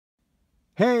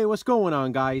Hey, what's going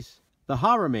on, guys? The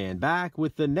Horror Man back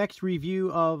with the next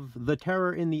review of the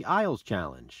Terror in the Aisles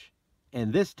challenge.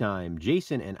 And this time,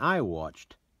 Jason and I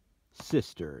watched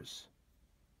Sisters.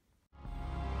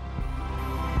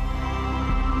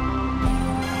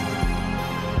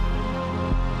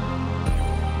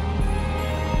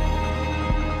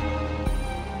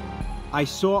 I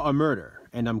saw a murder,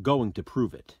 and I'm going to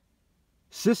prove it.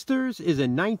 Sisters is a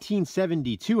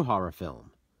 1972 horror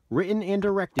film, written and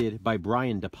directed by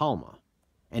Brian De Palma,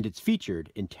 and it's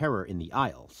featured in Terror in the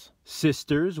Aisles.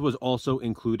 Sisters was also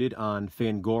included on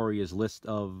Fangoria's list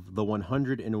of the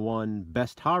 101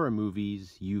 best horror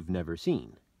movies you've never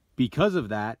seen. Because of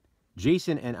that,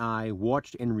 Jason and I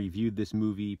watched and reviewed this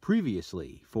movie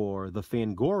previously for the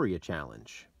Fangoria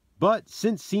challenge. But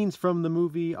since scenes from the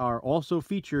movie are also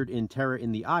featured in Terror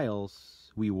in the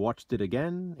Aisles, we watched it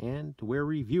again and we're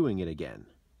reviewing it again.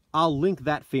 I'll link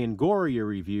that Fangoria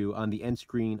review on the end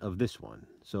screen of this one,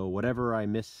 so whatever I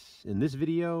miss in this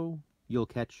video, you'll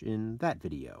catch in that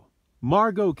video.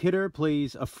 Margot Kidder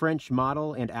plays a French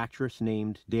model and actress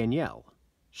named Danielle.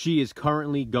 She is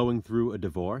currently going through a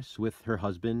divorce with her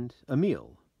husband,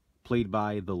 Emile, played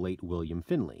by the late William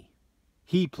Finley.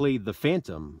 He played the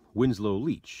Phantom, Winslow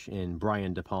Leach, in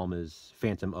Brian De Palma's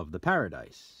Phantom of the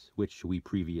Paradise, which we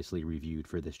previously reviewed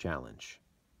for this challenge.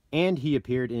 And he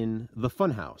appeared in The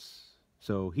Funhouse,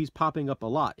 so he's popping up a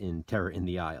lot in Terror in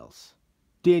the Aisles.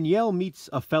 Danielle meets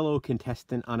a fellow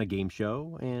contestant on a game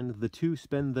show, and the two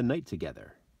spend the night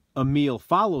together. Emile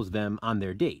follows them on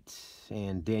their date,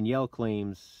 and Danielle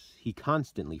claims he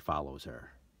constantly follows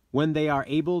her. When they are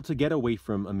able to get away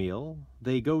from Emile,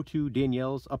 they go to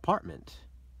Danielle's apartment.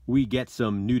 We get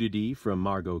some nudity from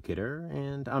Margot Kidder,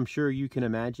 and I'm sure you can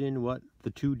imagine what the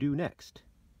two do next.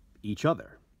 Each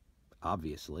other,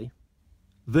 obviously.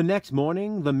 The next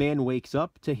morning, the man wakes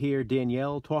up to hear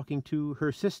Danielle talking to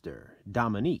her sister,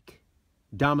 Dominique.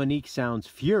 Dominique sounds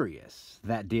furious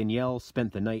that Danielle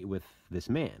spent the night with this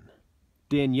man.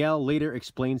 Danielle later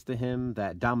explains to him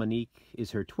that Dominique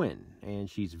is her twin, and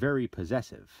she's very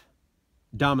possessive.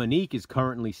 Dominique is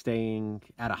currently staying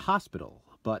at a hospital,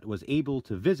 but was able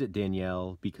to visit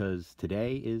Danielle because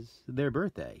today is their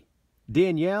birthday.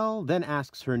 Danielle then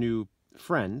asks her new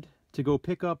friend to go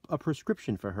pick up a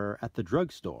prescription for her at the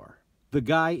drugstore. The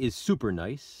guy is super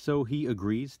nice, so he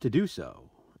agrees to do so,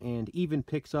 and even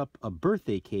picks up a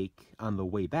birthday cake on the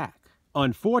way back.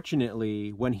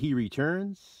 Unfortunately, when he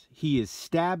returns, he is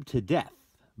stabbed to death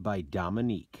by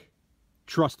Dominique.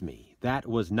 Trust me, that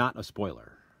was not a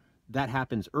spoiler. That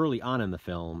happens early on in the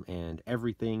film, and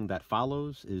everything that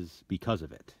follows is because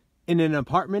of it. In an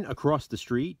apartment across the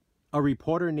street, a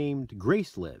reporter named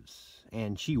Grace lives,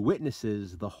 and she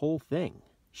witnesses the whole thing.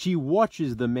 She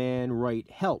watches the man write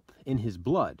 "help" in his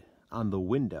blood on the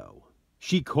window.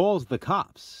 She calls the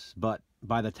cops, but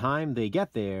by the time they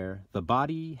get there, the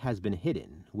body has been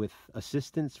hidden with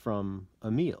assistance from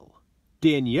Emile.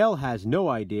 Danielle has no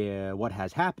idea what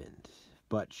has happened,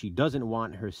 but she doesn't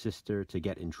want her sister to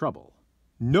get in trouble.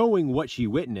 Knowing what she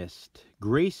witnessed,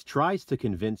 Grace tries to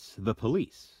convince the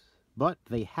police, but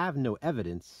they have no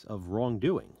evidence of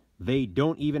wrongdoing. They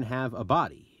don't even have a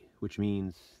body, which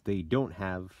means they don't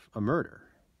have a murder.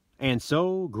 And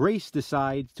so Grace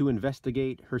decides to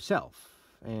investigate herself,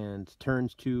 and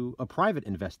turns to a private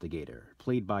investigator,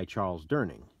 played by Charles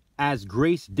Durning. As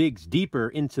Grace digs deeper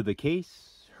into the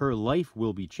case, her life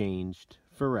will be changed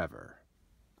forever.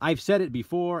 I've said it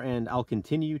before, and I'll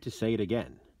continue to say it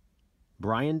again.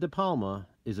 Brian De Palma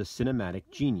is a cinematic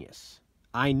genius.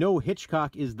 I know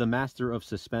Hitchcock is the master of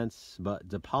suspense, but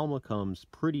De Palma comes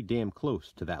pretty damn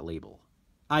close to that label.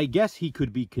 I guess he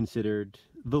could be considered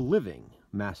the living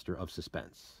master of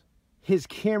suspense. His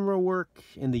camera work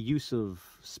and the use of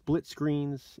split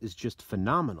screens is just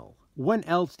phenomenal. When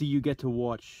else do you get to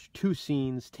watch two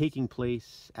scenes taking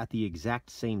place at the exact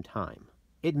same time?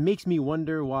 It makes me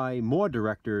wonder why more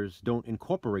directors don't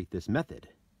incorporate this method.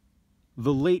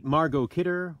 The late Margot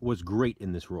Kidder was great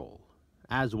in this role,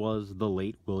 as was the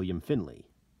late William Finley.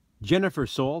 Jennifer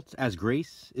Salt as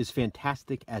Grace is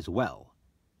fantastic as well.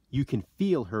 You can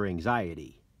feel her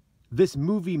anxiety. This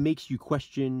movie makes you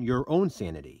question your own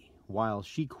sanity, while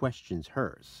she questions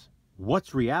hers.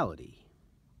 What's reality?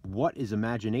 What is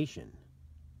imagination?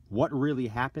 What really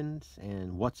happened,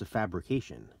 and what's a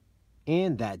fabrication?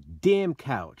 And that damn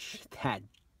couch. That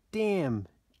damn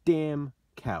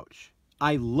couch.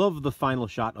 I love the final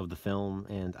shot of the film,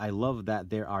 and I love that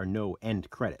there are no end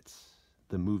credits.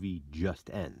 The movie just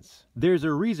ends. There's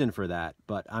a reason for that,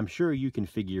 but I'm sure you can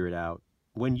figure it out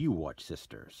when you watch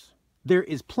Sisters. There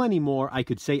is plenty more I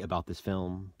could say about this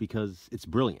film because it's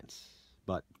brilliant,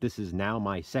 but this is now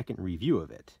my second review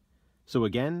of it. So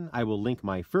again, I will link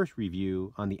my first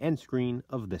review on the end screen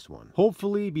of this one.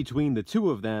 Hopefully, between the two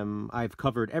of them, I've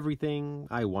covered everything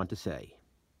I want to say.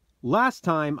 Last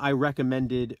time, I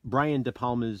recommended Brian De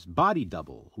Palma's Body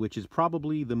Double, which is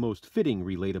probably the most fitting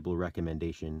relatable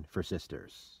recommendation for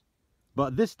sisters.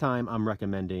 But this time, I'm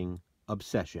recommending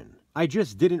Obsession. I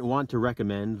just didn't want to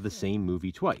recommend the same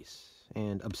movie twice,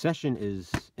 and Obsession is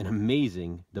an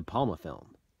amazing De Palma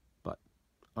film. But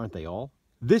aren't they all?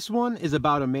 This one is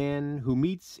about a man who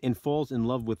meets and falls in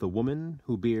love with a woman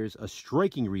who bears a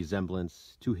striking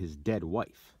resemblance to his dead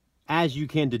wife. As you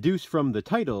can deduce from the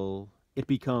title, it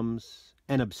becomes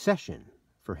an obsession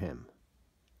for him.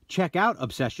 Check out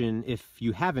Obsession if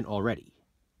you haven't already.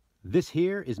 This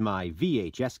here is my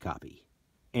VHS copy.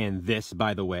 And this,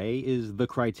 by the way, is the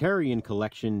Criterion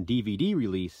Collection DVD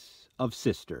release of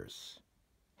Sisters.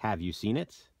 Have you seen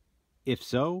it? If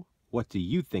so, what do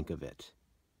you think of it?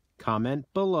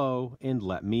 Comment below and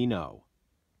let me know.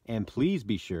 And please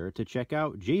be sure to check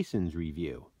out Jason's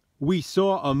review. We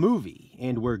saw a movie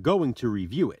and we're going to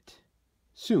review it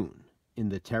soon in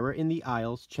the Terror in the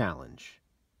Aisles challenge.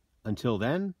 Until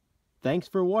then, thanks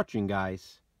for watching,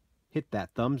 guys. Hit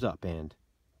that thumbs up and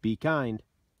be kind.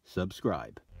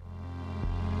 Subscribe.